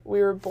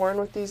we were born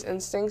with these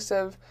instincts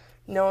of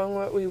knowing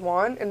what we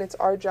want, and it's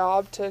our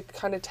job to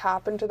kind of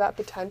tap into that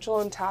potential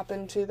and tap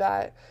into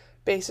that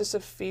basis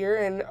of fear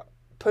and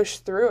push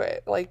through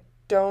it. Like,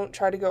 don't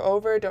try to go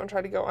over it, don't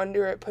try to go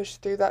under it, push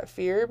through that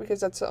fear, because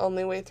that's the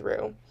only way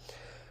through.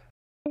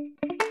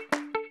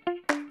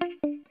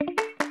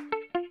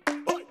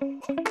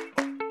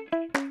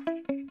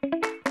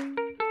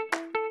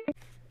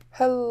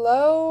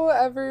 Hello,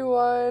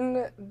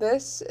 everyone.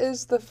 This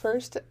is the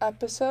first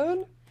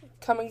episode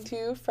coming to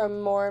you from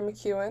Maura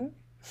McEwen,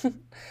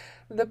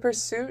 The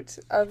Pursuit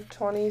of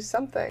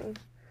 20-something.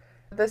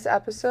 This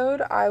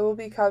episode, I will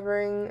be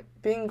covering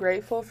being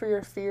grateful for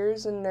your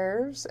fears and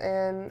nerves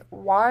and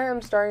why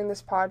I'm starting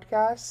this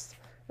podcast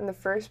in the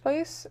first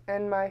place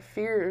and my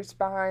fears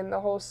behind the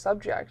whole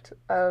subject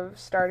of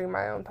starting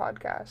my own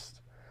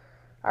podcast.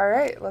 All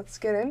right, let's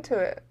get into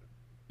it.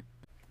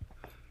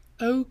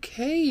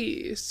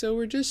 Okay, so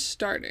we're just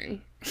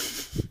starting.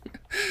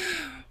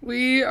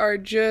 We are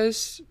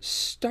just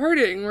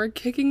starting. We're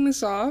kicking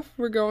this off.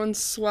 We're going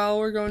swell.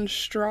 We're going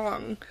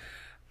strong.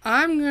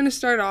 I'm going to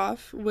start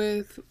off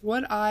with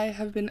what I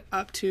have been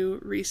up to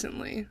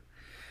recently.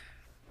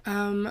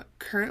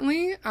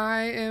 Currently,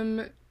 I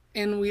am,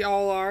 and we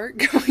all are,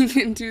 going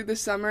into the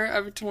summer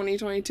of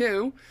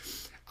 2022.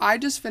 I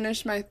just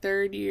finished my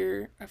third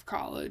year of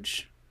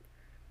college.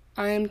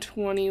 I am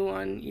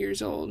 21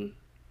 years old.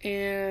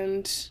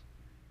 And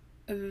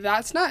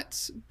that's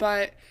nuts.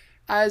 But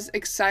as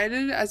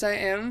excited as I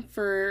am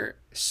for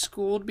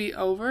school to be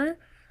over,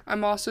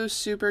 I'm also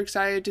super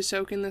excited to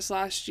soak in this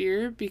last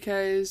year,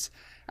 because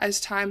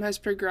as time has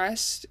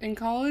progressed in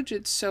college,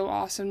 it's so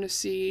awesome to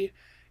see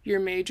your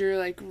major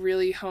like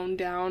really hone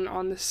down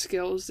on the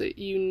skills that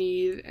you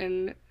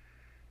need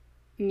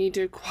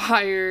to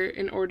acquire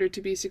in order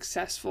to be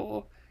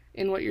successful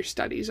in what your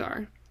studies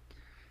are.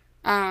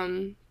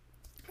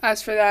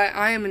 As for that,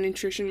 I am a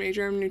nutrition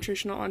major. I'm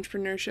nutritional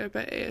entrepreneurship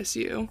at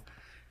ASU.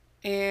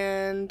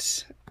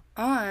 And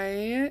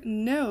I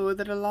know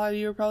that a lot of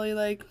you are probably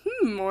like,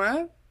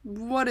 Maura,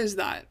 what is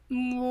that?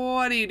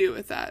 What do you do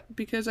with that?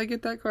 Because I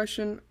get that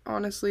question,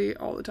 honestly,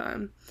 all the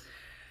time.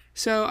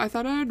 So I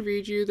thought I would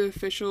read you the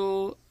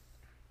official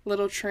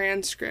little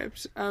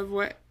transcript of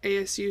what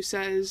ASU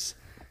says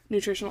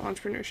nutritional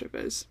entrepreneurship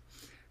is.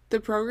 The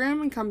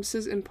program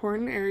encompasses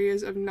important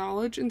areas of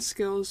knowledge and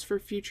skills for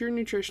future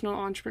nutritional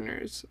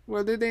entrepreneurs,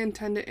 whether they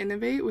intend to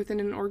innovate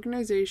within an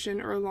organization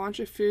or launch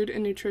a food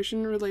and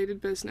nutrition-related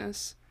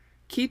business.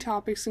 Key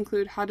topics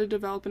include how to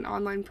develop an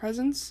online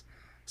presence,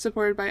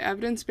 supported by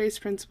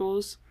evidence-based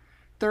principles,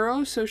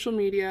 thorough social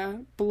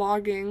media,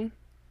 blogging,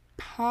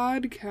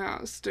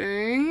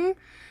 podcasting,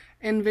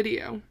 and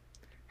video.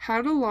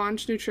 How to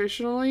launch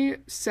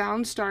nutritionally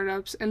sound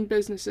startups and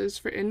businesses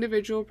for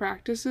individual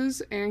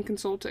practices and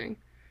consulting,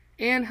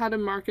 and how to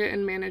market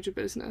and manage a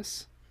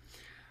business.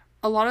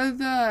 A lot of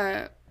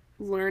the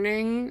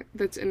learning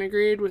that's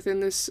integrated within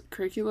this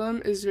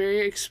curriculum is very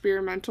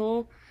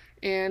experimental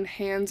and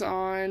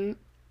hands-on,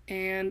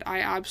 and I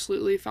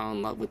absolutely fell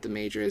in love with the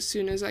major as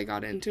soon as I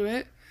got into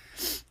it.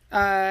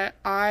 I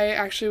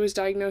actually was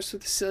diagnosed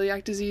with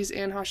celiac disease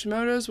and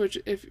Hashimoto's, which,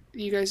 if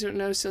you guys don't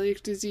know,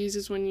 celiac disease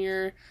is when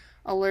you're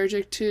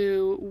allergic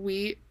to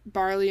wheat,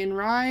 barley, and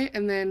rye,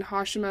 and then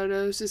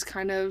Hashimoto's is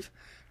kind of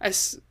I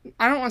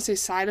don't want to say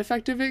side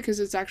effect of it, because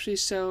it's actually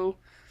so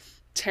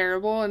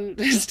terrible, and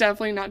it's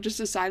definitely not just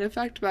a side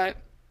effect, but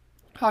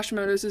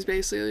Hashimoto's is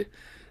basically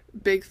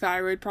big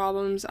thyroid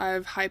problems. I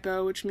have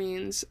hypo, which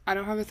means I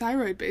don't have a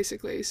thyroid,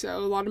 basically. So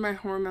a lot of my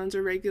hormones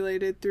are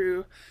regulated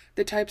through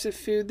the types of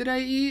food that I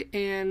eat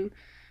and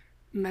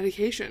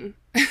medication.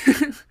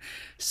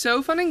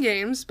 So fun and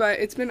games, but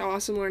it's been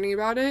awesome learning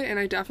about it, and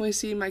I definitely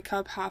see my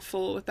cup half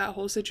full with that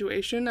whole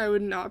situation. I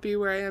would not be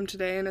where I am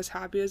today and as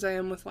happy as I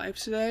am with life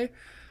today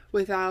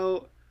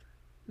without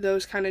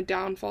those kind of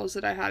downfalls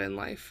that I had in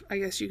life, I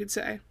guess you could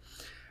say.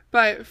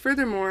 But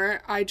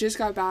furthermore, I just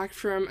got back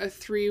from a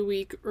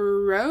 3-week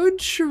road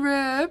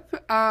trip.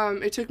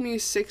 It took me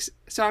so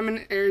I'm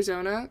in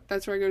Arizona,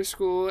 that's where I go to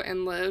school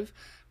and live,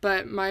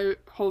 but my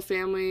whole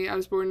family, I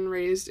was born and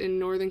raised in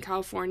Northern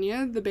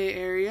California, the Bay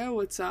Area,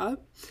 what's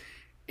up?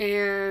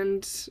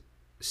 And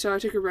so I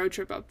took a road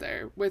trip up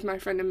there with my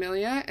friend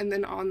Amelia, and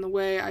then on the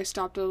way, I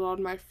stopped at a lot of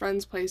my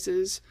friends'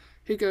 places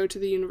who go to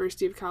the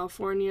University of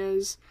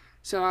California's.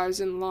 So I was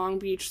in Long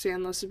Beach,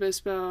 San Luis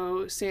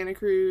Obispo, Santa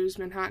Cruz,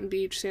 Manhattan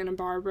Beach, Santa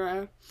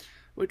Barbara,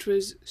 which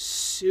was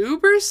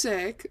super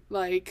sick,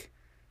 like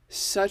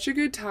such a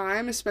good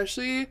time,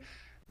 especially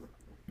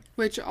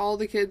which all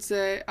the kids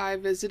that I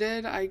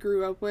visited, I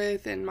grew up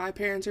with, and my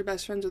parents are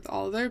best friends with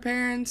all of their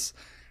parents.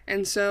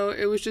 And so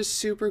it was just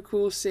super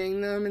cool seeing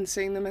them and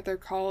seeing them at their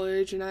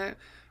college and at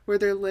where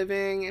they're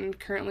living and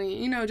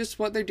currently, just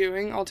what they're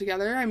doing all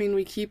together. I mean,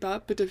 we keep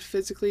up, but to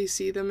physically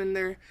see them in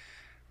their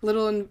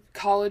little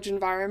college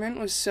environment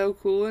was so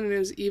cool. And it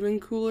was even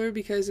cooler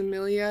because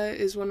Amelia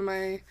is one of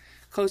my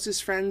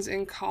closest friends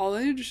in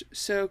college.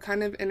 So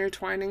kind of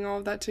intertwining all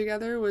of that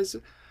together was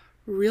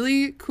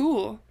really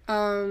cool.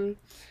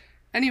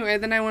 Anyway,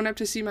 then I went up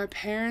to see my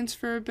parents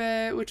for a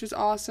bit, which was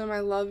awesome. I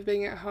love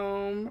being at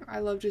home. I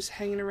love just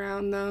hanging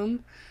around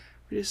them.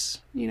 We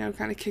just,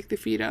 kind of kick the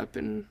feet up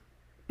and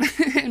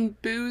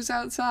and booze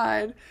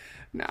outside.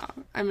 No,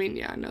 I mean,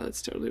 yeah, no,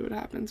 that's totally what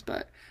happens,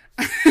 but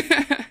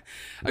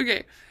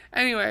okay.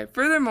 Anyway,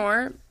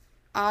 furthermore,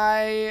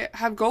 I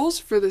have goals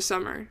for the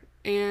summer,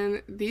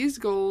 and these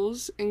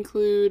goals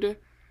include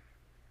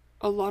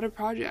a lot of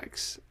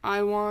projects.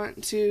 I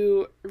want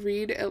to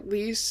read at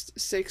least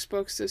 6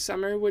 books this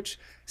summer, which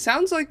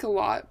sounds like a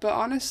lot, but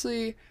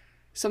honestly,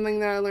 something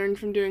that I learned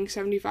from doing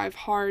 75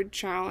 Hard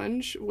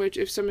Challenge, which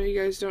if some of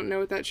you guys don't know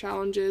what that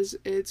challenge is,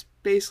 it's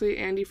basically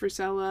Andy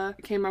Frisella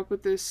came up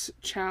with this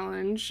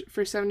challenge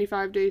for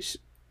 75 days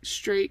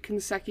straight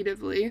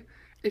consecutively.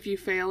 If you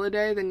fail a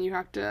day, then you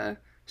have to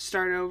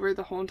start over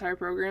the whole entire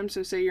program.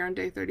 So say you're on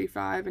day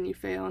 35 and you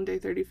fail on day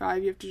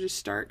 35, you have to just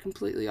start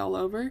completely all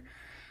over,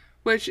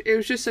 which it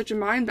was just such a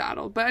mind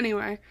battle. But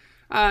anyway,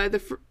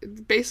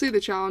 basically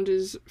the challenge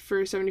is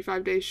for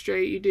 75 days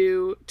straight, you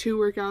do 2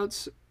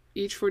 workouts,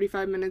 each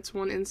 45 minutes,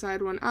 one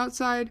inside, one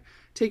outside,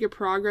 take a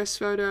progress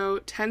photo,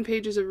 10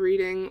 pages of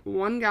reading,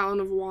 1 gallon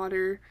of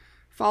water,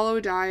 follow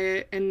a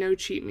diet, and no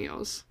cheat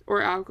meals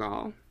or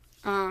alcohol.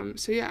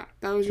 So yeah,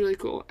 that was really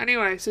cool.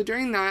 Anyway, so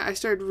during that, I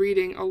started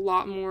reading a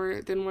lot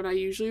more than what I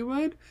usually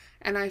would,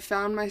 and I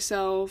found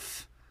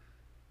myself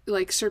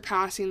like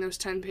surpassing those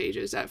 10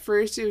 pages. At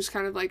first, it was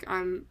kind of like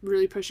I'm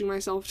really pushing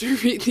myself to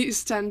read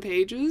these 10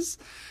 pages.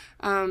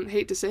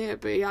 Hate to say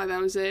it, but yeah, that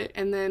was it.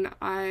 And then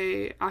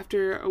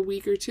after a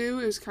week or two,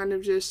 it was kind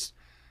of just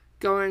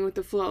going with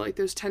the flow. Like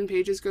those 10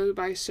 pages go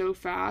by so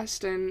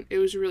fast, and it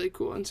was really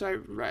cool. And so I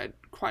read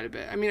quite a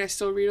bit. I mean, I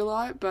still read a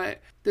lot, but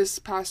this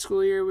past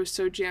school year was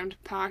so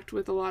jammed-packed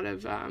with a lot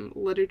of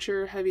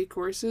literature-heavy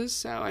courses,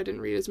 so I didn't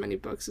read as many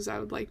books as I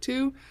would like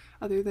to,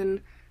 other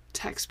than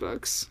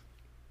textbooks.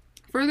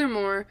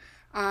 Furthermore,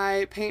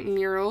 I paint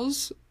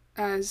murals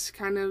as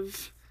kind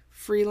of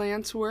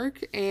freelance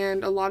work,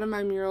 and a lot of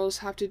my murals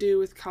have to do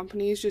with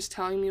companies just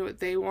telling me what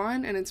they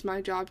want, and it's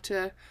my job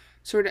to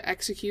sort of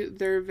execute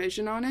their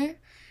vision on it.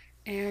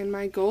 And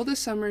my goal this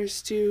summer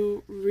is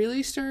to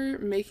really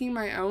start making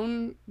my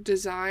own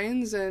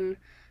designs and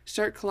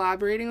start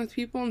collaborating with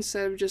people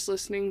instead of just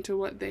listening to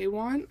what they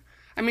want.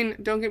 I mean,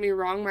 don't get me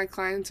wrong, my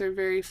clients are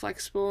very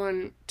flexible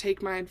and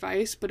take my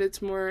advice, but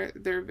it's more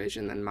their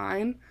vision than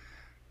mine,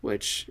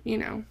 which,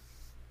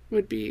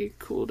 would be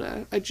cool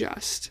to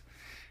adjust.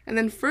 And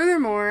then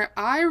furthermore,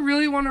 I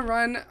really want to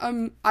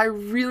run I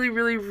really,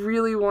 really,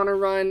 really want to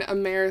run a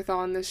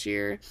marathon this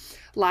year.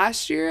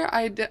 Last year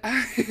I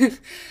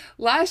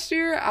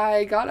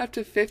got up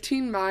to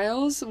 15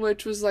 miles,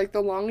 which was like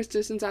the longest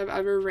distance I've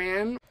ever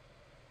ran.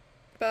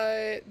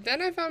 But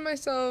then I found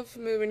myself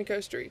moving to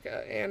Costa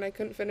Rica, and I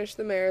couldn't finish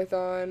the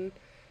marathon.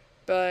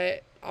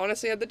 But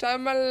honestly, at the time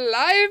of my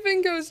life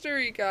in Costa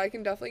Rica, I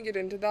can definitely get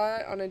into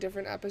that on a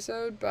different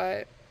episode.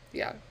 But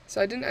yeah,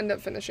 so I didn't end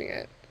up finishing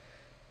it.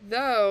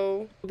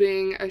 Though,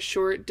 being a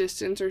short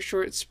distance or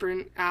short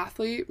sprint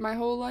athlete my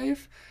whole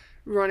life,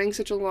 running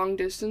such a long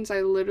distance,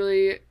 I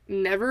literally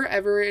never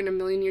ever in a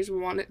million years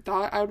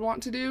thought I would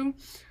want to do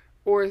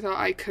or thought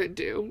I could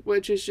do,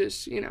 which is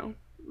just,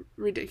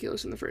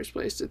 ridiculous in the first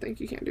place to think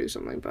you can't do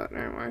something, but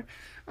anyway.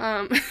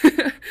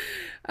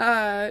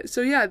 So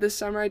yeah, this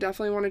summer I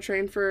definitely want to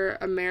train for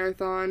a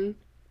marathon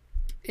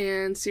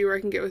and see where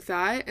I can get with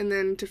that. And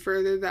then to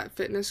further that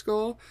fitness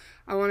goal,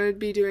 I want to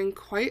be doing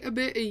quite a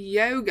bit of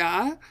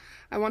yoga.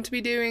 I want to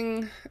be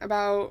doing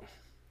about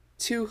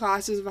 2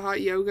 classes of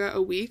hot yoga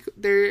a week.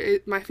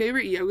 My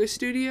favorite yoga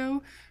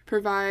studio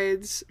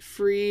provides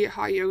free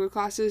hot yoga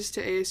classes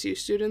to ASU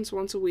students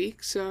once a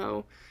week,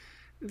 so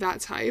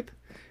that's hype.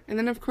 And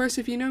then, of course,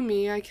 if you know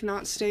me, I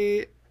cannot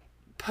stay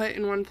put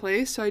in one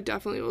place, so I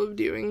definitely will be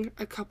doing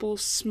a couple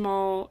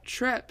small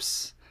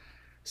trips.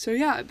 So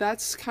yeah,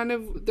 that's kind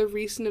of the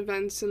recent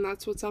events, and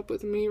that's what's up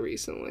with me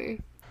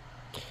recently.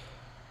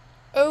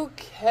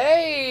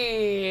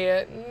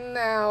 Okay,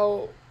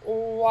 now,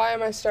 why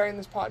am I starting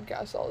this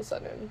podcast all of a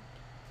sudden?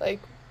 Like,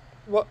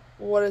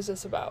 what is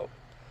this about?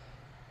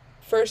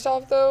 First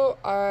off, though,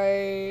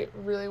 I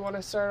really want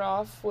to start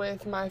off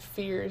with my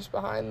fears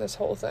behind this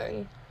whole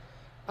thing.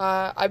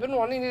 I've been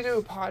wanting to do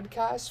a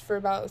podcast for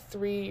about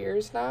 3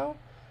 years now,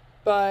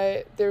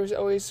 but there was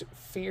always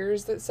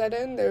fears that set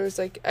in. There was,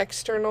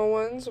 external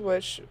ones,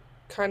 which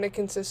kind of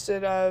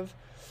consisted of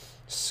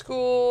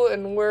school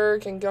and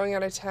work and going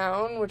out of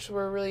town, which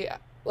were really,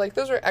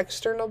 those were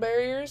external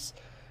barriers,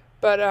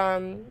 but,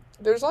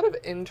 there's a lot of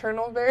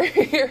internal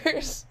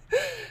barriers,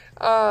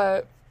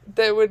 that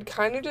would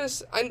kind of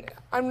just,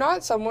 I'm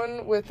not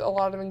someone with a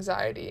lot of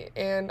anxiety,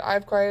 and I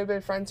have quite a bit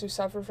of friends who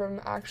suffer from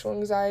actual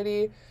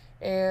anxiety,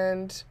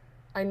 and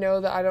I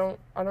know that I don't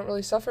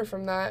really suffer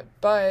from that,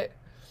 but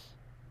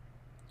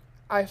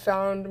I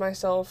found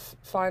myself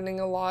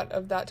finding a lot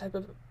of that type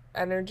of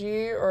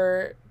energy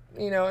or,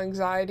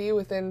 anxiety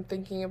within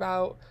thinking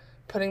about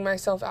putting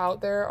myself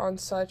out there on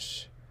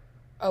such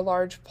a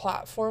large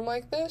platform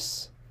like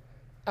this.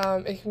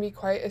 it can be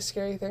quite a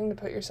scary thing to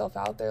put yourself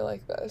out there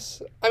like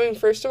this. I mean,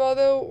 first of all,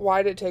 though,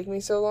 why did it take me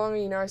so long?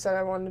 You know, I said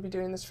I wanted to be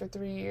doing this for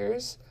 3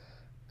 years.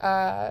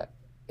 Uh,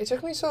 it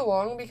took me so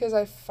long because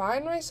I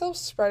find myself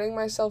spreading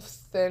myself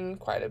thin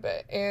quite a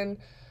bit. And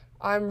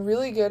I'm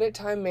really good at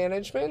time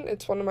management.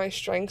 It's one of my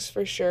strengths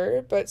for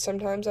sure. But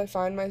sometimes I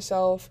find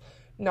myself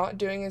not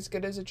doing as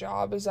good as a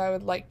job as I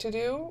would like to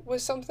do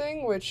with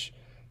something, which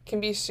can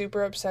be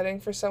super upsetting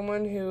for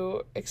someone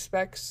who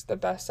expects the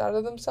best out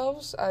of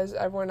themselves, as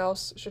everyone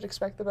else should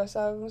expect the best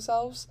out of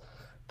themselves.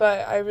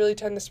 But I really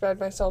tend to spread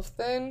myself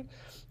thin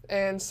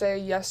and say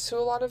yes to a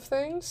lot of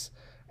things.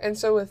 And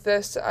so with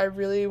this, I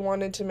really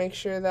wanted to make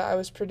sure that I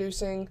was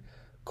producing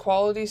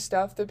quality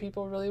stuff that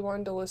people really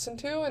wanted to listen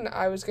to, and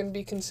I was going to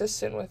be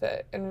consistent with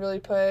it and really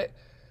put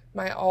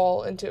my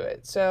all into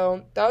it.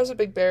 So that was a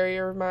big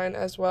barrier of mine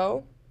as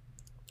well.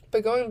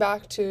 But going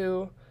back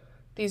to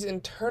these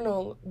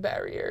internal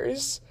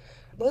barriers,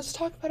 let's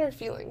talk about our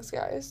feelings,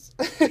 guys.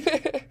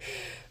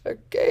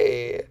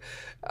 Okay.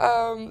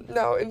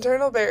 No,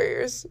 internal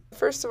barriers.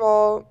 First of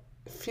all,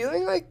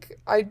 feeling like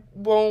I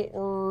won't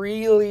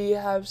really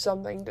have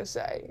something to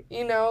say.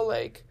 You know,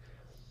 like,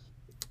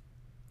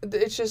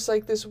 it's just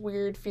like this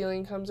weird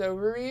feeling comes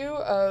over you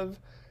of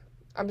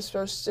I'm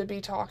supposed to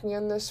be talking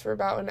on this for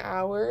about an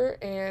hour,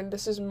 and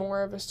this is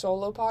more of a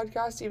solo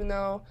podcast, even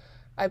though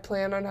I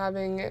plan on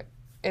having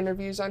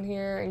interviews on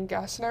here and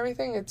guests and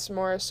everything. It's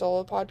more a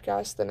solo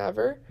podcast than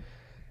ever.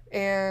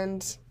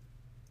 And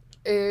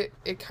it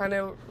kind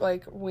of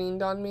like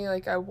weaned on me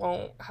like I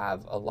won't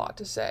have a lot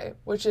to say,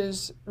 which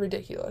is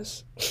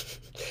ridiculous.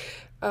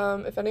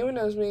 If anyone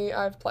knows me,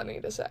 I have plenty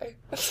to say.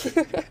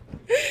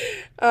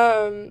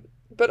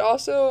 But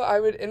also I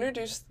would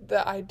introduce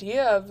the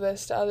idea of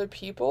this to other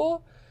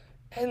people,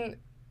 and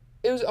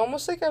it was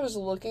almost like I was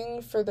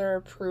looking for their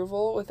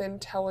approval within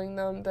telling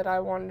them that I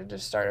wanted to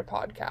start a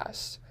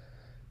podcast,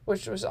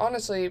 which was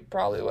honestly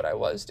probably what I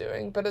was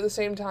doing. But at the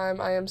same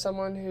time, I am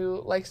someone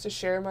who likes to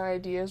share my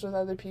ideas with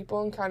other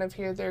people and kind of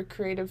hear their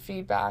creative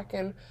feedback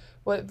and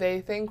what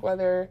they think,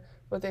 whether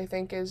what they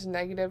think is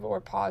negative or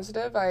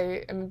positive.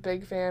 I am a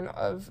big fan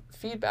of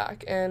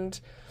feedback, and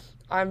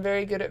I'm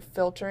very good at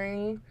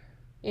filtering,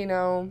 you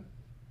know,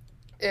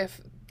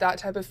 if that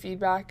type of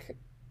feedback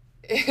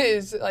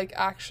is like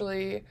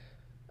actually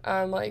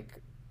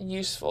like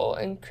useful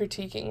and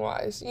critiquing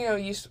wise. You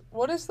know,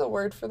 what is the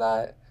word for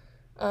that?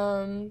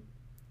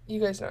 You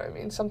guys know what I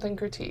mean, something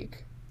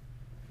critique.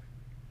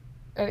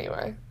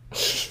 Anyway.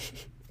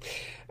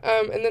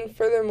 And then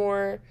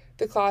furthermore,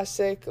 the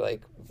classic,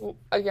 like,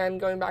 again,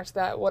 going back to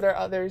that, what are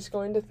others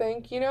going to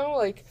think, you know?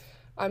 Like,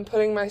 I'm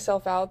putting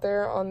myself out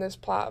there on this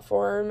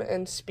platform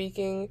and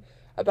speaking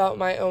about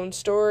my own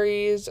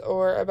stories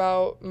or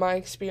about my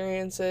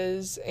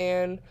experiences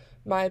and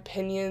my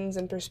opinions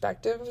and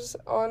perspectives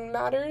on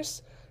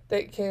matters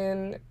that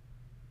can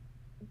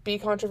be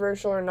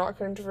controversial or not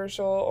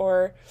controversial,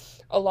 or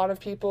a lot of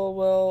people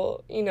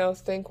will, you know,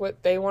 think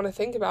what they want to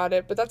think about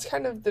it. But that's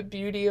kind of the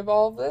beauty of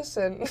all of this,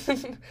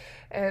 and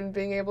and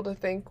being able to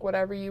think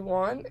whatever you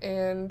want.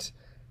 And,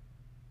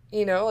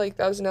 you know, like,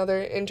 that was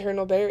another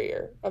internal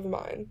barrier of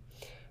mine.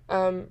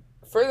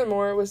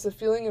 Furthermore, it was the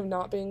feeling of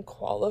not being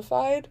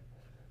qualified,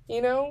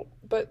 you know.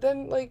 But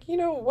then, like, you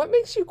know, what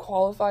makes you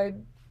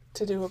qualified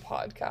to do a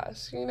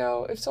podcast? You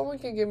know, if someone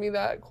can give me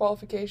that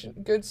qualification,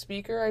 good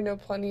speaker. I know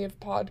plenty of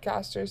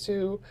podcasters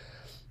who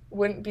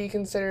wouldn't be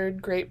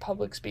considered great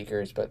public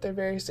speakers, but they're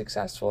very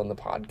successful in the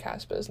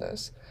podcast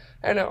business.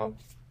 I know.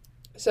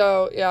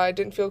 So yeah, I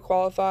didn't feel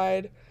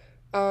qualified.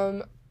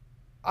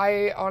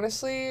 I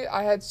honestly,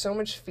 I had so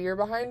much fear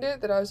behind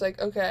it that I was like,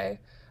 okay,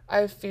 I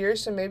have fear,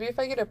 so maybe if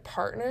I get a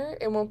partner,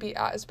 it won't be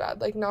as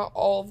bad. Like, not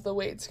all of the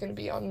weight's gonna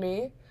be on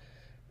me.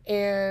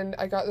 And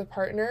I got the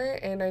partner,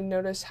 and I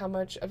noticed how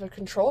much of a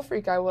control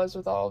freak I was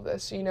with all of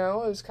this, you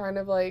know? It was kind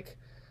of like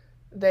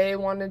they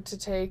wanted to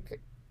take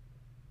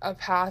a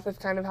path of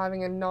kind of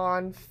having a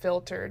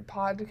non-filtered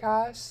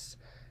podcast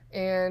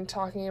and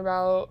talking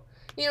about,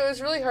 you know, it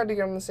was really hard to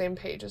get on the same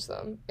page as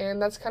them.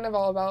 And that's kind of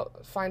all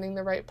about finding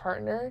the right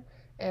partner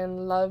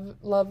and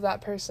love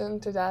that person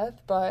to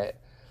death, but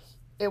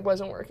it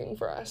wasn't working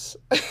for us.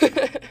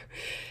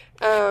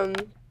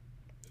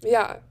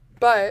 Yeah,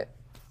 but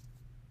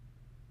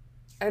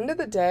end of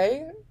the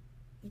day,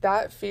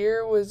 that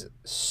fear was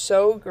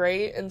so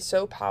great and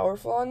so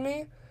powerful on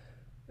me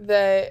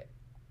that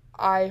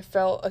I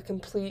felt a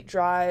complete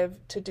drive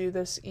to do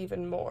this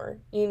even more.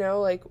 You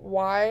know, like,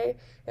 why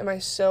am I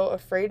so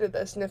afraid of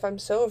this? And if I'm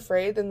so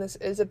afraid, then this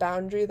is a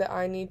boundary that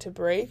I need to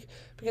break.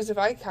 Because if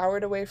I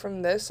cowered away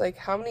from this, like,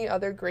 how many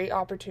other great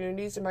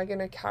opportunities am I going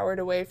to cower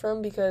away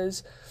from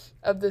because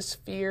of this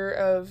fear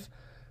of,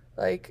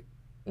 like,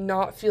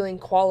 not feeling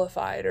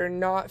qualified or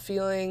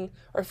feeling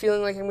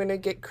like I'm going to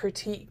get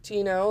critiqued,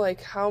 you know?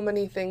 Like, how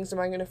many things am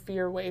I going to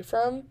fear away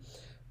from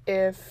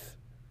if,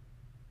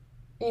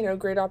 you know,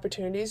 great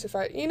opportunities, if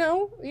I, you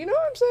know what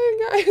I'm saying,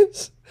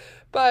 guys?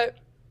 But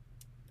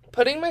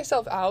putting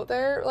myself out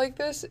there like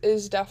this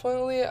is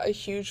definitely a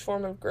huge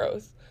form of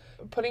growth.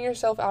 Putting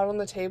yourself out on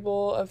the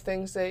table of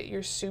things that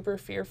you're super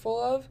fearful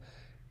of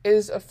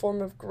is a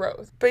form of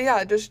growth. But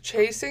yeah, just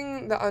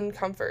chasing the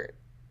uncomfort.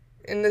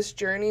 In this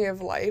journey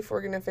of life,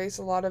 we're going to face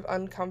a lot of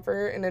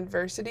uncomfort and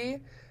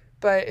adversity,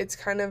 but it's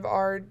kind of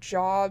our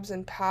jobs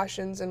and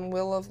passions and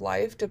will of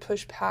life to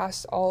push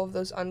past all of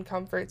those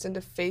uncomforts and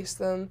to face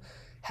them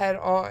head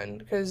on,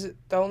 because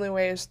the only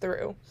way is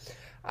through.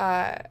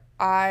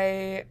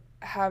 I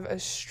have a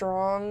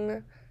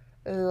strong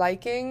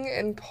liking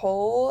and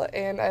pull,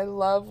 and I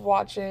love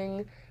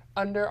watching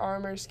Under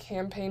Armour's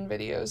campaign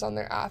videos on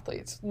their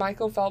athletes.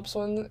 Michael Phelps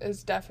one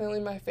is definitely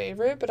my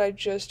favorite, but I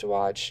just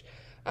watched,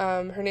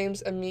 her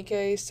name's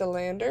Amike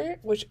Salander,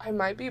 which I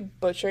might be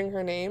butchering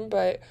her name,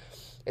 but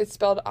it's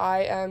spelled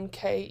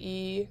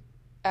IMKESALANDER,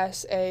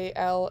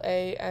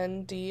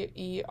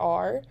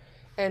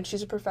 and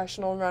she's a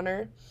professional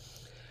runner.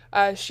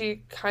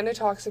 She kind of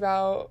talks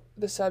about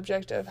the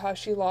subject of how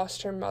she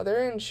lost her mother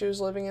and she was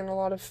living in a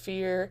lot of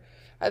fear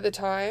at the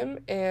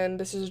time. And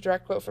this is a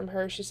direct quote from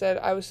her. She said,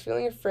 "I was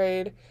feeling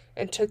afraid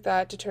and took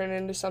that to turn it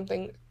into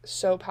something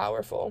so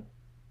powerful."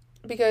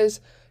 Because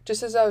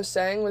just as I was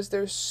saying, was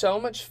there's so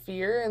much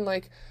fear, and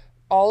like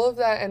all of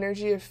that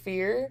energy of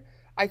fear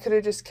I could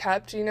have just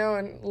kept,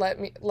 and let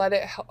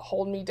it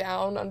hold me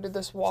down under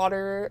this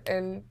water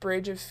and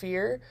bridge of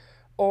fear,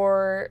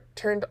 or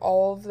turned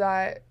all of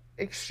that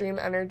extreme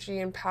energy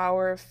and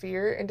power of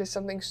fear into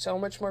something so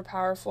much more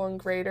powerful and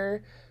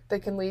greater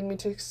that can lead me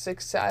to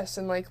success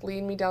and like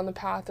lead me down the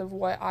path of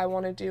what I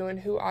want to do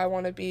and who I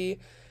want to be,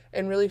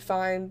 and really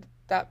find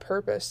that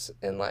purpose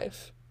in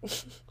life.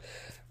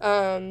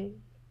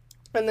 And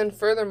then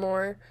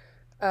furthermore,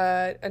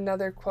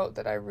 another quote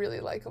that I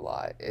really like a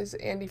lot is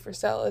Andy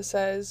Frisella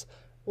says,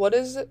 what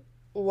is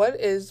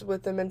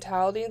with the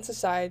mentality in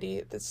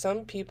society that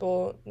some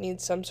people need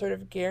some sort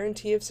of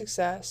guarantee of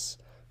success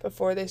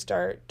before they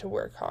start to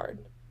work hard?"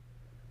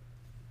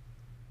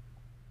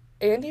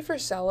 Andy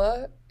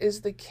Frisella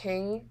is the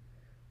king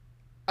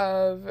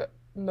of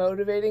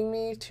motivating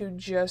me to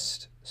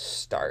just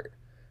start.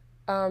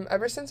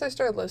 Ever since I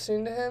started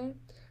listening to him,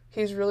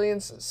 he's really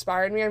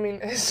inspired me. I mean,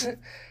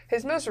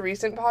 his most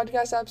recent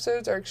podcast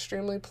episodes are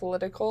extremely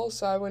political,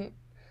 so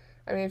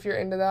if you're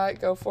into that,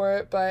 go for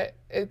it. But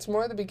it's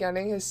more the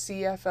beginning, his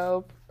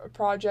CFO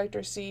project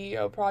or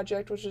CEO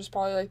project, which is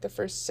probably like the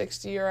first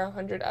 60 or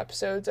 100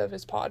 episodes of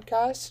his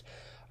podcast,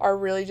 are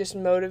really just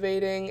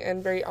motivating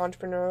and very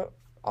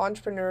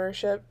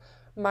entrepreneurship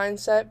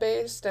mindset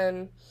based.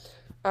 And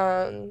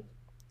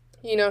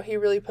he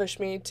really pushed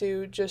me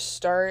to just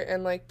start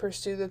and like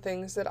pursue the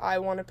things that I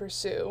want to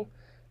pursue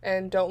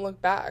and don't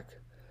look back.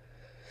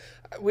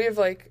 We have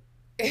like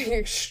an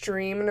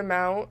extreme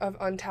amount of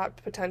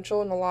untapped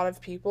potential in a lot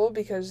of people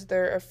because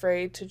they're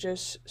afraid to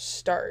just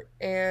start.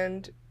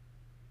 And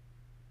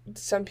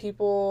some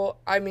people,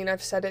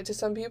 I've said it to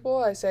some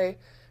people, I say,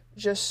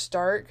 just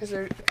start, because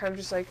they're kind of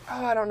just like,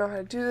 oh, I don't know how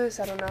to do this,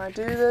 I don't know how to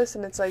do this,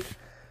 and it's like,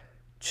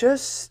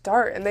 just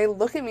start. And they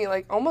look at me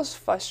like almost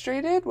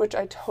frustrated, which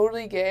I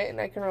totally get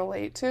and I can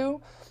relate to,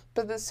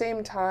 but at the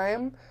same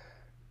time,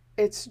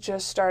 it's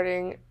just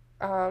starting.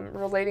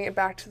 Relating it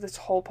back to this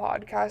whole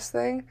podcast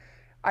thing,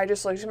 I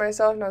just looked at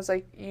myself and I was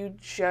like, you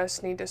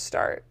just need to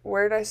start.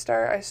 Where did I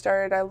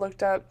start? I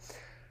looked up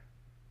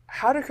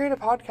how to create a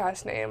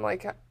podcast name,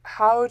 like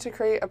how to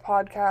create a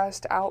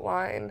podcast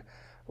outline,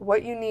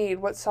 what you need,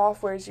 what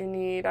softwares you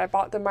need. I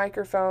bought the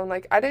microphone.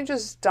 Like, I didn't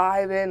just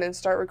dive in and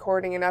start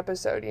recording an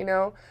episode,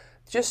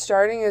 Just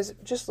starting is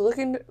just look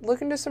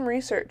into some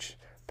research,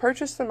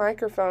 purchase the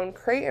microphone,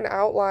 create an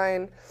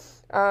outline.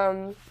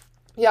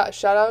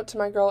 Shout out to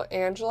my girl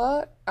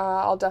Angela.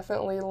 I'll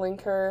definitely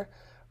link her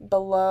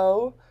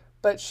below.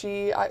 But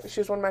she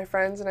was one of my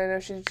friends, and I know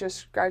she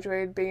just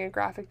graduated being a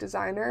graphic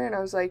designer. And I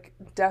was like,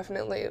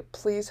 definitely,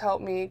 please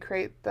help me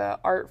create the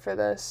art for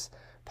this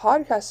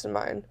podcast of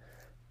mine.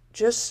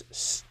 Just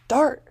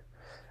start.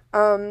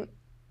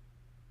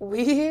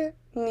 We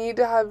need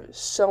to have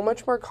so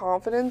much more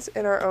confidence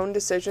in our own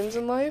decisions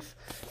in life.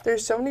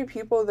 There's so many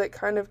people that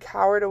kind of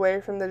cowered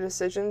away from the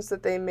decisions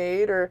that they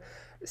made or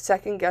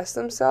second guess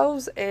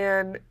themselves,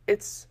 and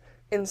it's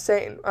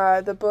insane.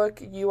 The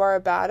book You Are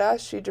a Badass,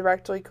 she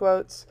directly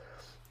quotes,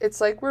 "It's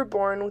like we're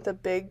born with a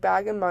big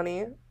bag of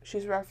money."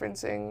 She's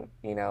referencing,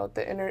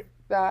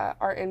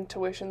 our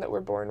intuition that we're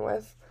born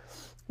with.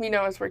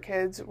 As we're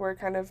kids, we're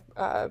kind of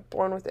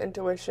born with the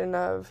intuition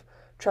of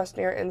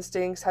trusting our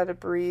instincts, how to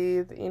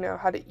breathe,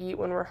 how to eat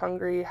when we're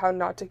hungry, how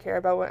not to care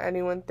about what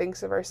anyone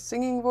thinks of our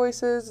singing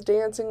voices,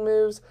 dancing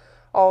moves,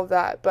 all of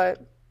that.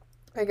 But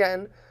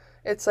again,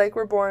 it's like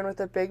we're born with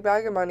a big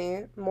bag of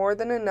money, more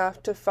than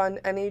enough to fund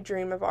any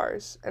dream of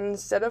ours. And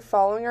instead of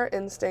following our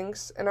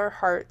instincts and our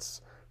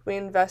hearts, we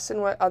invest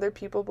in what other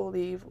people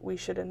believe we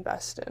should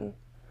invest in.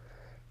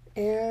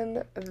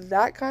 And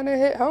that kind of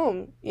hit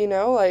home,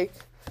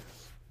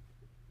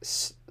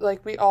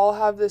 like we all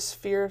have this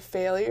fear of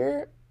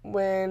failure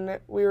when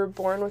we were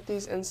born with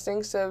these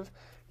instincts of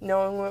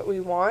knowing what we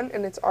want,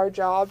 and it's our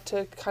job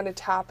to kind of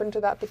tap into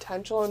that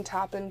potential and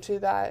tap into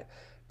that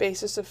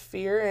basis of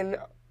fear and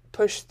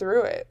push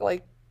through it.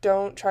 Like,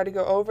 don't try to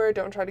go over it,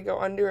 don't try to go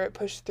under it,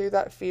 push through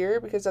that fear,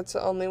 because that's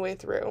the only way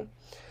through.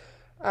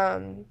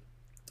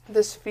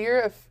 This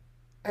fear of,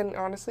 and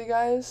honestly,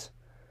 guys,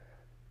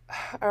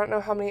 I don't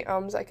know how many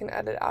ums I can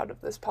edit out of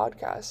this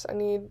podcast.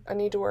 I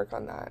need to work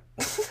on that.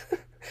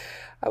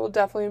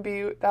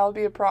 That'll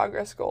be a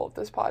progress goal of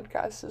this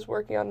podcast, is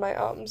working on my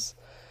ums.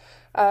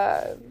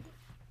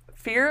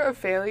 Fear of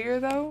failure,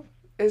 though,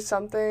 is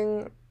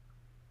something,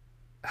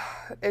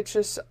 it's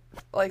just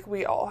like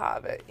we all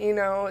have it,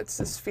 it's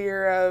this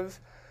fear of,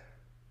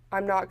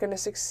 I'm not going to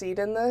succeed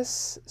in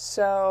this,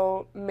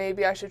 so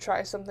maybe I should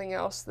try something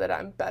else that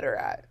I'm better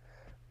at.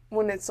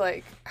 When it's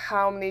like,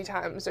 how many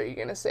times are you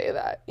going to say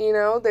that?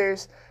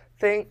 There's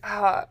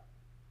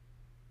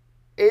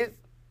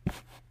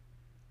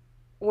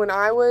when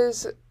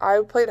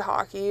I played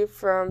hockey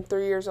from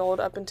 3 years old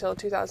up until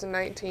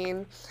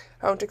 2019.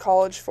 I went to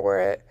college for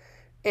it,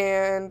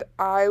 and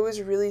I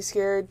was really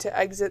scared to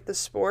exit the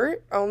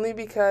sport, only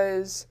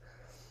because,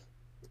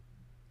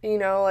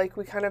 like,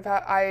 we kind of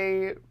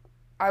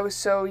I was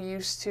so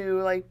used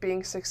to, like,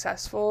 being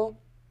successful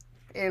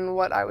in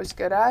what I was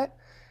good at,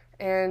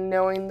 and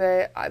knowing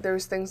that there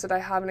was things that I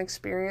haven't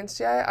experienced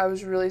yet. I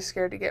was really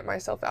scared to get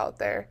myself out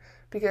there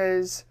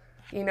because,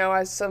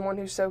 as someone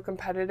who's so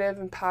competitive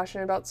and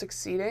passionate about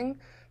succeeding,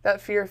 that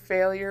fear of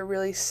failure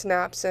really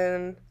snaps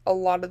in a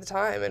lot of the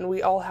time, and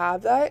we all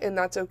have that, and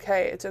that's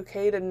okay. It's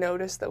okay to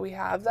notice that we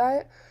have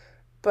that,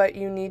 but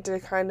you need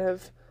to kind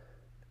of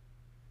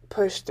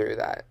push through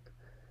that.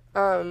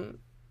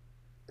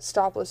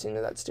 Stop listening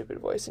to that stupid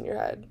voice in your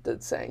head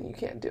that's saying you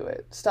can't do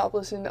it. Stop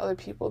listening to other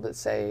people that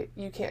say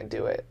you can't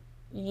do it.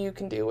 You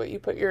can do what you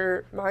put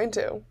your mind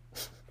to.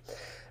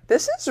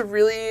 This is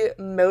really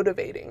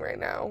motivating right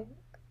now.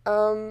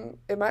 Am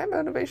I a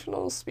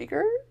motivational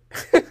speaker?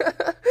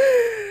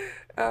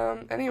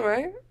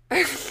 Anyway.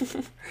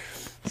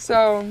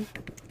 So,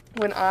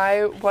 when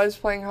I was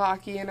playing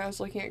hockey and I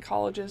was looking at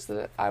colleges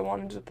that I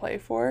wanted to play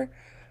for,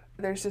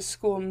 there's this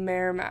school,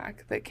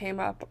 Merrimack, that came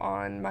up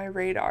on my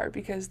radar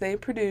because they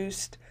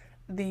produced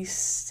the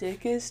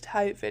sickest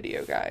hype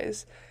video,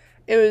 guys.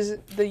 The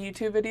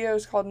YouTube video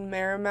is called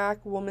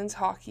Merrimack Women's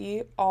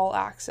Hockey All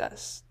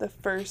Access, the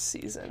first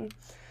season.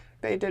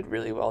 They did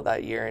really well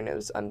that year, and it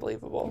was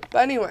unbelievable.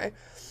 But anyway,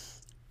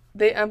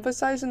 they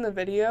emphasize in the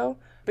video,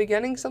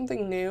 beginning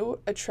something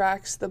new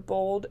attracts the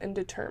bold and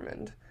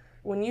determined.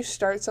 When you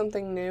start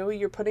something new,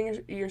 you're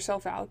putting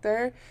yourself out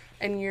there,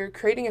 and you're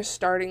creating a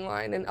starting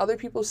line, and other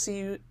people see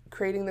you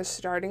creating this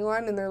starting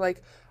line, and they're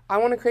like, I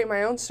want to create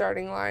my own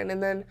starting line,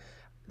 and then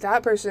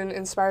that person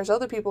inspires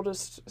other people to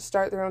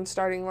start their own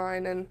starting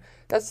line. And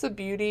that's the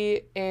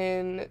beauty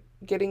in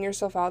getting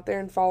yourself out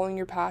there and following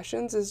your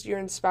passions, is you're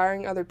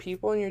inspiring other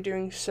people, and you're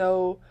doing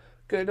so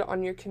good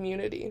on your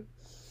community.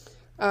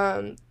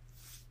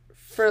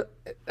 For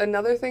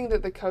another thing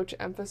that the coach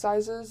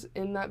emphasizes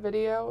in that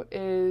video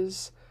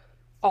is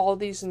all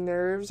these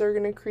nerves are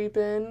going to creep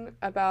in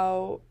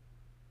about,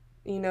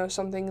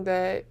 something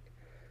that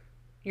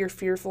you're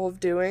fearful of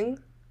doing,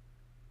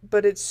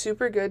 but it's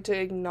super good to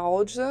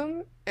acknowledge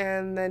them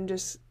and then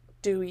just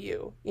do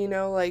you,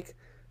 like,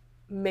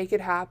 make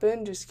it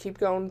happen. Just keep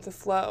going with the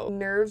flow.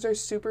 Nerves are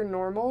super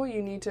normal.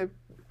 You need to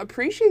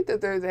appreciate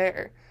that they're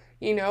there.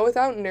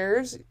 Without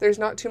nerves, there's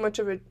not too much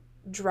of a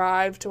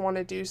drive to want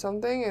to do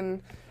something,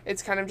 and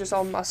it's kind of just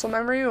all muscle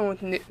memory. And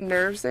with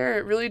nerves there,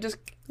 it really just,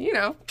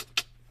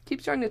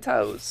 keeps you on your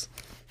toes.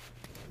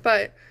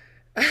 But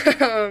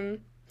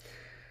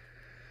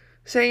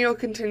saying you'll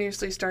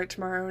continuously start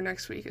tomorrow or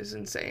next week is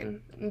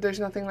insane. There's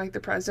nothing like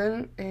the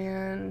present,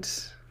 and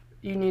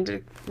you need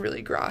to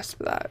really grasp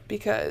that,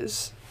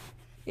 because,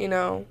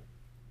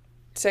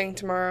 saying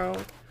tomorrow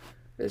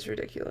is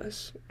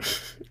ridiculous.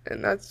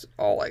 And that's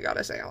all I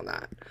gotta say on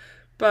that.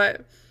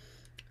 But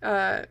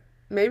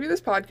maybe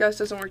this podcast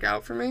doesn't work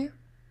out for me,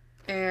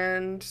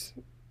 and,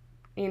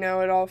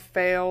 it all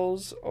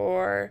fails,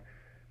 or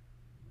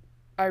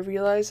I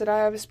realize that I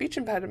have a speech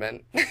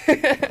impediment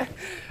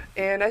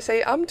and I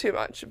say too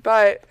much.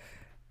 But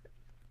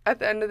at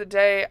the end of the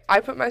day, I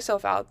put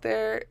myself out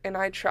there and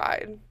I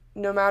tried.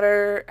 No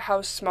matter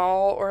how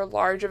small or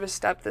large of a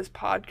step this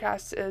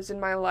podcast is in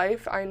my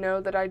life, I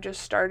know that I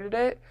just started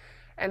it,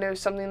 and it was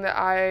something that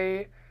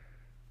I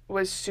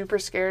was super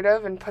scared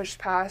of and pushed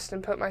past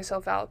and put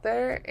myself out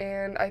there,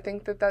 and I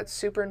think that that's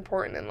super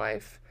important in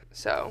life.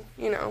 So,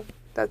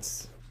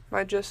 that's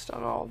my gist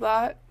on all of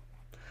that.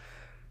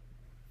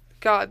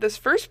 God, this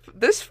first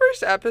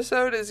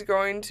episode is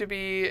going to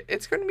be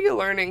a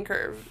learning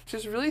curve.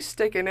 Just really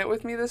stick in it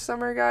with me this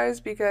summer, guys,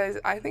 because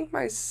I think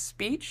my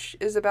speech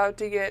is about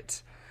to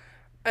get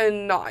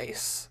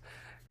nice.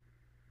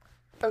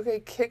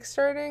 Okay,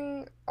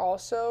 kickstarting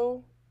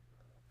also,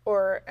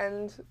 or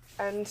end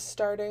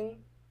starting.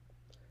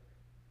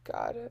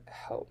 God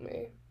help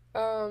me.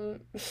 A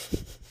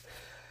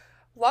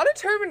lot of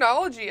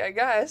terminology, I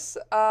guess.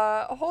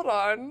 Hold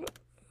on.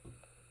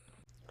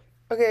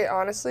 Okay,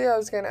 honestly, I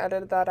was going to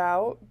edit that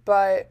out,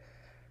 but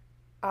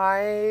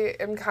I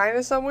am kind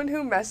of someone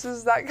who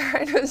messes that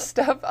kind of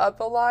stuff up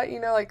a lot,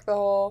 like the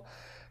whole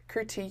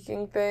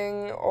critiquing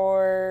thing,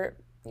 or,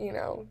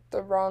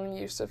 the wrong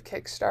use of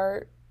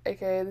kickstart.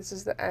 aka this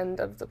is the end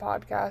of the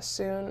podcast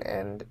soon.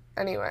 And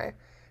anyway,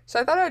 so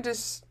I thought I'd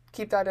just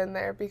keep that in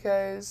there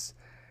because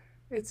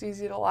it's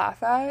easy to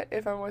laugh at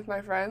if I'm with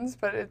my friends,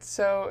 but it's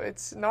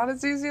not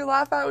as easy to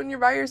laugh at when you're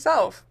by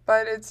yourself.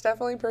 But it's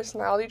definitely a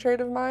personality trait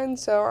of mine,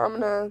 so I'm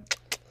gonna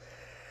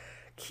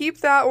keep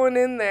that one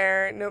in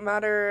there no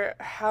matter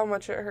how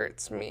much it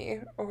hurts me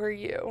or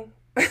you.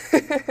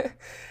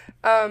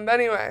 But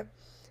anyway,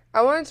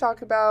 I want to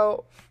talk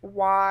about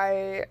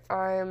why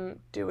I'm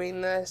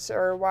doing this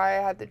or why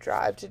I had the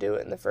drive to do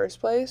it in the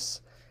first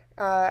place.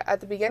 At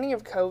the beginning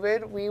of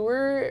COVID, we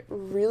were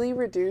really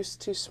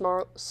reduced to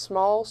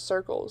small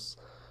circles.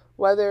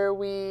 Whether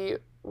we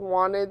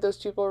wanted those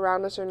people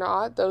around us or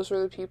not, those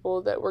were the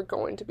people that were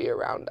going to be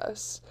around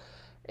us.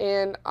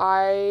 And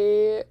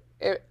I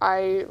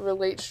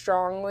relate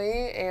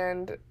strongly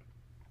and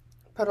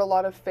put a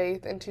lot of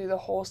faith into the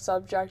whole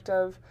subject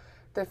of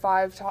the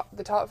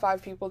top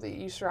 5 people that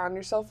you surround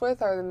yourself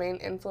with are the main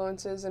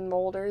influences and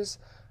molders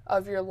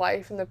of your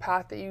life and the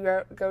path that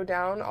you go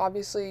down.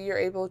 Obviously, you're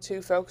able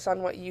to focus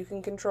on what you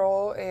can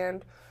control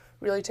and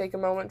really take a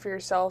moment for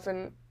yourself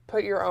and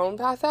put your own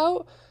path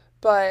out,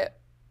 but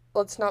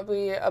let's not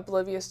be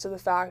oblivious to the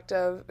fact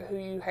of who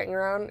you hang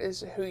around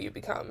is who you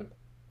become,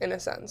 in a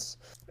sense.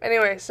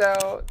 Anyway,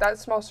 so that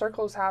small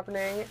circle is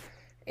happening,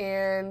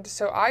 and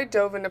so I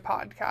dove into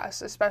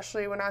podcasts,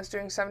 especially when I was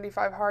doing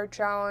 75 Hard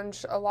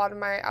Challenge. A lot of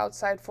my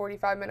outside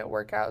 45-minute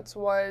workouts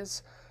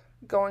was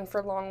going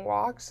for long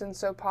walks, and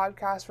so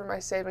podcasts were my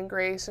saving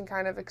grace and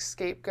kind of a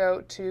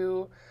scapegoat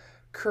to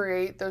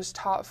create those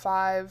top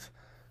 5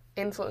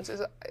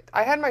 influences.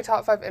 I had my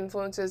top 5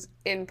 influences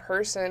in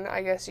person,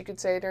 I guess you could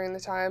say, during the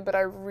time, but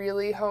I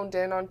really honed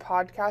in on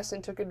podcasts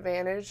and took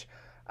advantage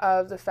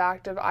of the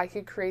fact of I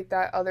could create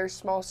that other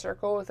small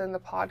circle within the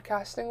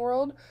podcasting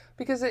world,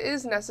 because it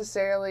is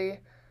necessarily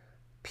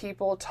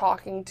people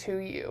talking to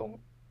you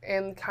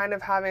and kind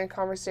of having a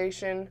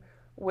conversation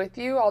with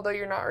you. Although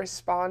you're not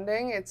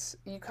responding,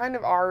 you kind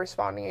of are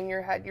responding in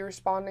your head. You're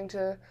responding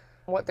to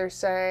what they're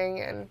saying,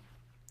 and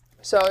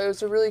so it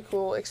was a really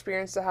cool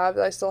experience to have.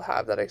 That I still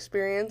have that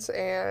experience,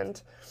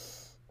 and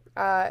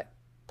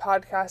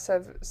podcasts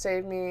have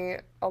saved me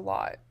a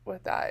lot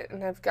with that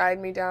and have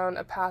guided me down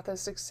a path of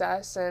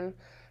success and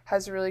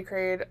has really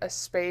created a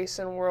space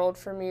and world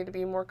for me to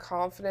be more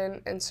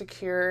confident and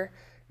secure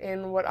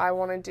in what I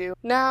want to do.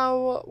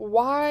 Now,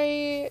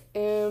 why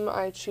am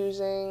I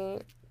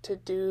choosing to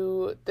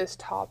do this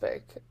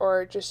topic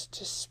or just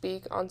to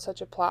speak on such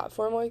a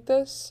platform like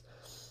this?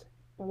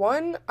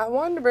 One, I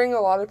wanted to bring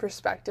a lot of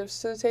perspectives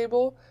to the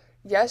table.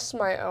 Yes,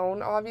 my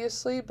own,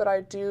 obviously, but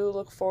I do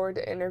look forward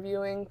to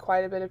interviewing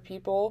quite a bit of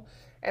people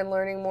and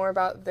learning more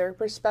about their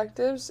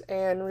perspectives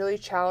and really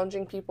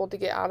challenging people to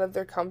get out of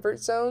their comfort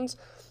zones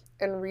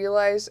and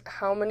realize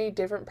how many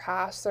different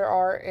paths there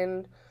are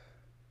in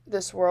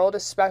this world,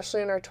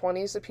 especially in our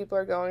 20s, that people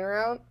are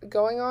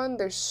going on.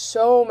 There's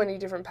so many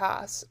different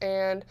paths,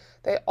 and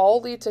they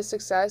all lead to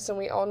success, and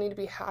we all need to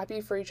be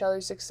happy for each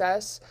other's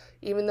success,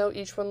 even though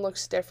each one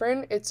looks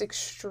different. It's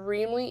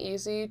extremely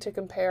easy to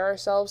compare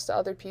ourselves to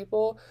other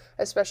people,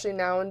 especially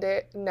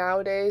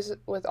nowadays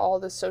with all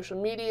the social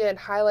media and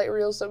highlight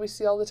reels that we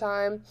see all the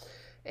time.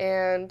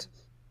 And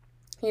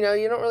you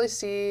don't really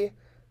see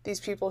these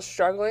people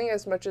struggling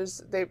as much as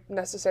they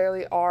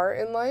necessarily are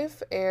in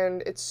life,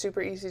 and it's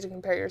super easy to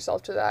compare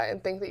yourself to that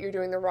and think that you're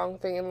doing the wrong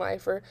thing in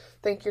life, or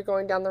think you're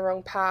going down the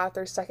wrong path,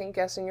 or second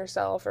guessing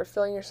yourself, or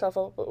filling yourself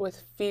up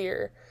with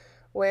fear,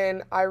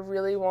 when I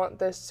really want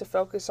this to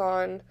focus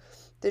on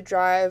the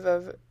drive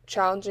of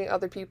challenging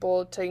other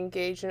people to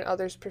engage in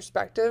others'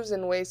 perspectives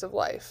and ways of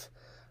life.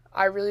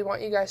 I really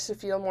want you guys to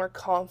feel more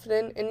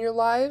confident in your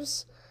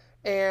lives,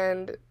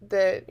 and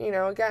that,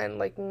 again,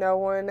 like, no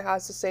one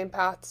has the same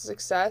path to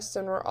success,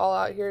 and we're all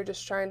out here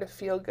just trying to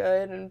feel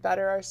good and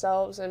better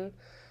ourselves and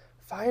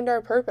find our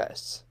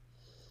purpose.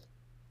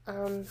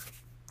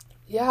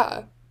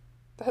 Yeah,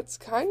 that's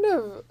kind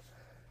of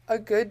a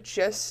good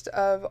gist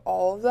of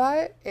all of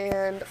that,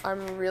 and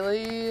I'm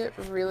really,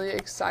 really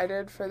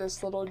excited for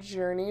this little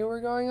journey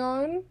we're going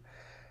on,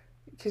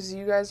 because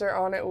you guys are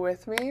on it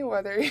with me,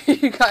 whether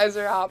you guys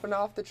are hopping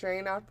off the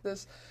train after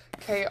this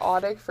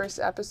chaotic first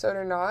episode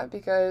or not,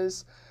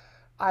 because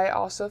I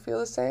also feel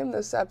the same.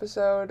 This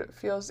episode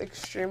feels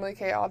extremely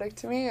chaotic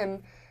to me,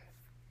 and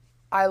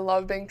I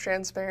love being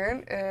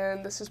transparent,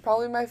 and this is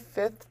probably my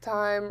 5th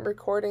time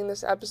recording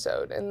this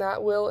episode, and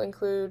that will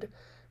include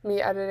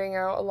me editing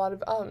out a lot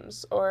of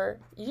ums, or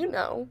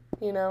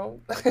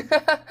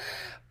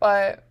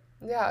but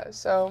yeah,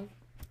 so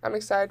I'm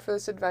excited for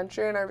this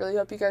adventure, and I really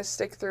hope you guys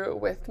stick through it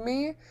with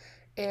me,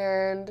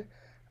 and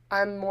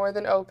I'm more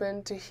than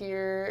open to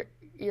hear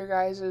your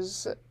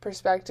guys'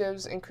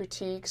 perspectives and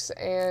critiques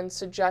and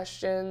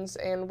suggestions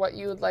and what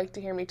you would like to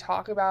hear me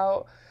talk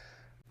about.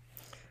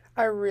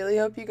 I really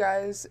hope you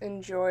guys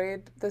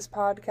enjoyed this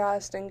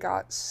podcast and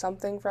got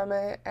something from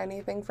it,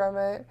 anything from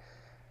it,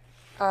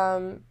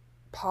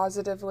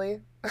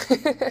 positively.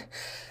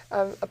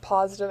 A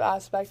positive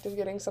aspect of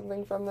getting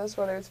something from this,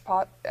 whether it's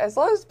as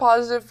long as it's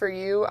positive for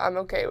you, I'm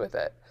okay with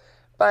it.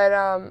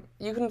 But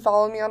you can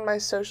follow me on my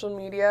social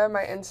media.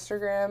 My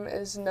Instagram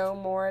is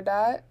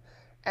nomoradat,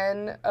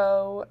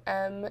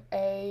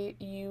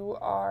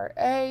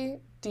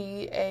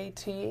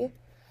 NOMAURADAT.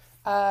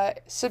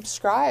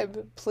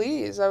 Subscribe,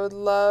 please. I would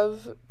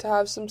love to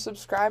have some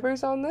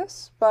subscribers on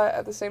this, but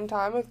at the same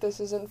time, if this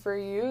isn't for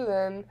you,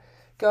 then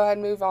go ahead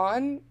and move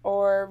on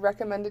or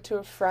recommend it to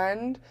a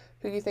friend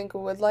who you think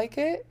would like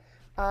it.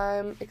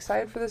 I'm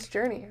excited for this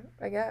journey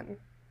again.